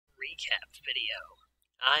recap video.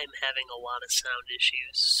 I'm having a lot of sound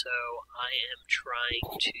issues, so I am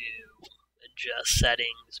trying to adjust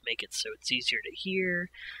settings, make it so it's easier to hear,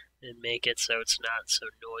 and make it so it's not so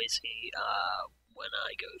noisy when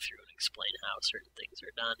I go through and explain how certain things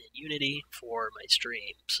are done in Unity for my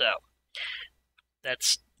stream. So,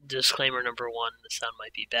 that's disclaimer number one. The sound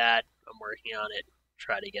might be bad. I'm working on it,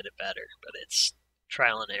 try to get it better, but it's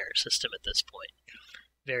trial and error system at this point.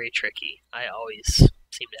 Very tricky. I always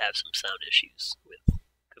seem to have some sound issues with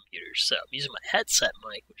computers. So I'm using my headset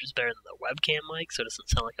mic, which is better than the webcam mic, so it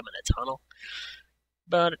doesn't sound like I'm in a tunnel.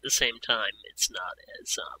 But at the same time, it's not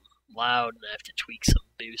as loud, and I have to tweak some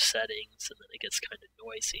boost settings, and then it gets kind of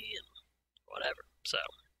noisy and whatever. So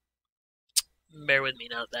bear with me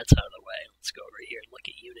now that that's out of the way. Let's go over here and look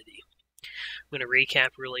at Unity. I'm going to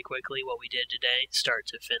recap really quickly what we did today, start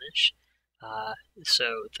to finish.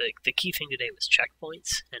 So the key thing today was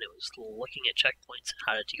checkpoints, and it was looking at checkpoints,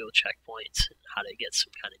 how to deal with checkpoints, and how to get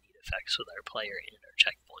some kind of neat effects with our player and our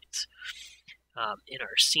checkpoints. In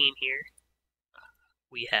our scene here,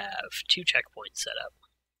 we have 2 checkpoints set up.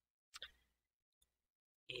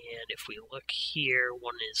 And if we look here,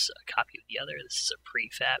 one is a copy of the other. This is a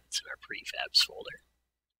prefab. It's in our prefabs folder.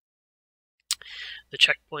 The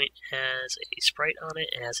checkpoint has a sprite on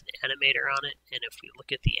it, it has an animator on it, and if we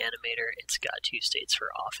look at the animator, it's got 2 states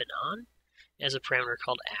for off and on. It has a parameter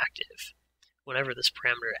called active. Whenever this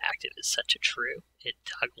parameter active is set to true, it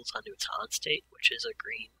toggles onto its on state, which is a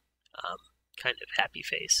green kind of happy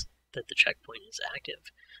face that the checkpoint is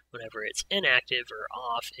active. Whenever it's inactive or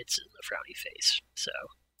off, it's in the frowny face. So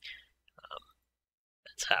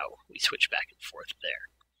that's how we switch back and forth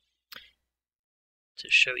there. To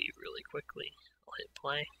show you really quickly, I'll hit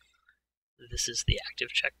play. This is the active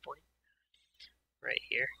checkpoint right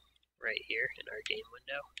here in our game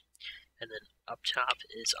window. And then up top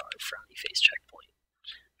is our frowny face checkpoint.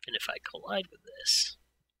 And if I collide with this,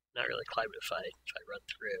 not really collide, but if I run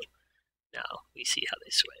through, now we see how they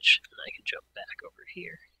switch. And I can jump back over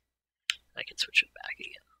here. I can switch it back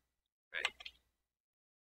again. Right.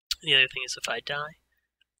 The other thing is if I die,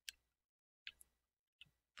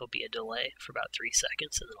 there'll be a delay for about 3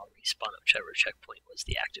 seconds, and then I'll respawn at whichever checkpoint was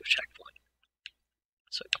the active checkpoint.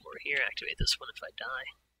 So I come over here, activate this one. If I die,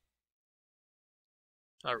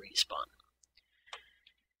 I'll respawn.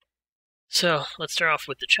 So let's start off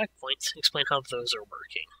with the checkpoints and explain how those are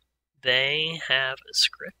working. They have a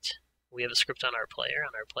script. We have a script on our player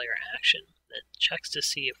action, that checks to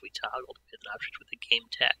see if we toggled with an object with a game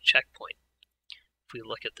tag checkpoint. If we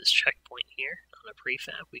look at this checkpoint here on a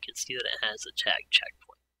prefab, we can see that it has a tag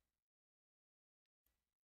checkpoint.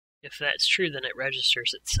 If that's true, then it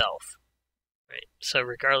registers itself, right? So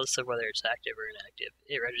regardless of whether it's active or inactive,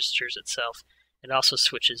 it registers itself. It also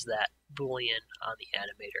switches that boolean on the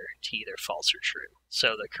animator to either false or true.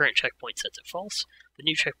 So the current checkpoint set to false, the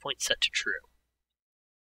new checkpoint set to true.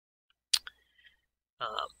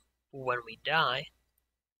 When we die,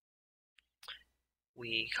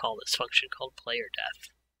 we call this function called player death.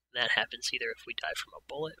 And that happens either if we die from a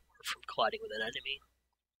bullet or from colliding with an enemy.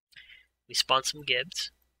 We spawn some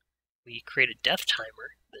gibs. We create a death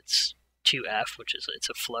timer that's 2F, which is it's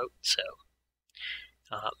a float. So,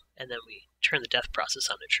 and then we turn the death process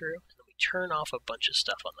on to true, and then we turn off a bunch of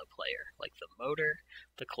stuff on the player, like the motor,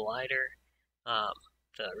 the collider,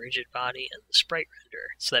 the rigid body, and the sprite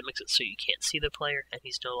renderer. So that makes it so you can't see the player, and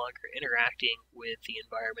he's no longer interacting with the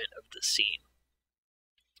environment of the scene.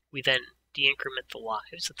 We then de-increment the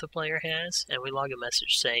lives that the player has, and we log a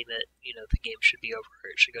message saying that the game should be over,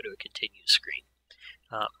 or it should go to a continue screen.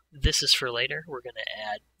 This is for later. We're going to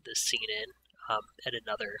add this scene in at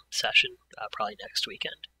another session, probably next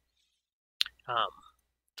weekend.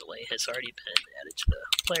 Delay has already been added to the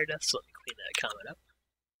player death, so let me clean that comment up.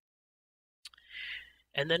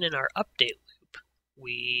 And then in our update loop,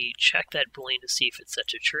 we check that boolean to see if it's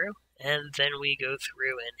set to true, and then we go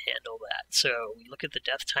through and handle that. So we look at the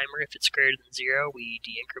death timer. If it's greater than 0, we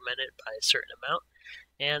de-increment it by a certain amount.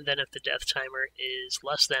 And then if the death timer is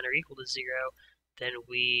less than or equal to 0, then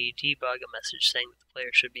we debug a message saying that the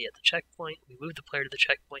player should be at the checkpoint. We move the player to the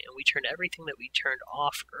checkpoint, and we turn everything that we turned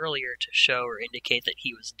off earlier to show or indicate that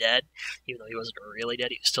he was dead. Even though he wasn't really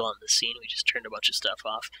dead, he was still on the scene. We just turned a bunch of stuff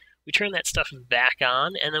off. We turn that stuff back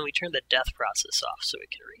on, and then we turn the death process off so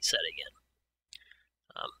it can reset again.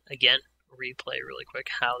 Again, replay really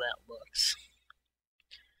quick how that looks.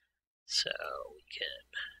 So we can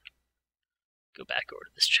go back over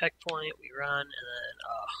to this checkpoint, we run, and then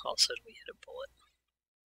all of a sudden we hit a bullet.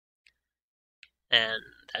 And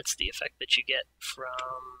that's the effect that you get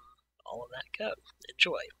from all of that code.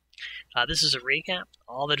 Enjoy. This is a recap.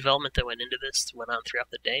 All the development that went into this went on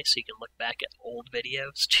throughout the day, so you can look back at old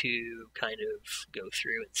videos to kind of go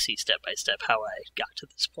through and see step by step how I got to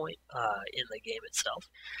this point in the game itself.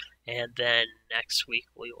 And then next week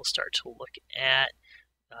we will start to look at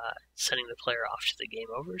sending the player off to the game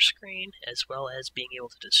over screen, as well as being able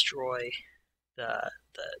to destroy the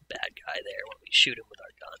bad guy there when we shoot him with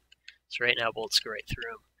our gun. So right now bullets go right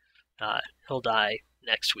through him. He'll die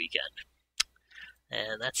next weekend.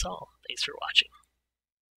 And that's all. Thanks for watching.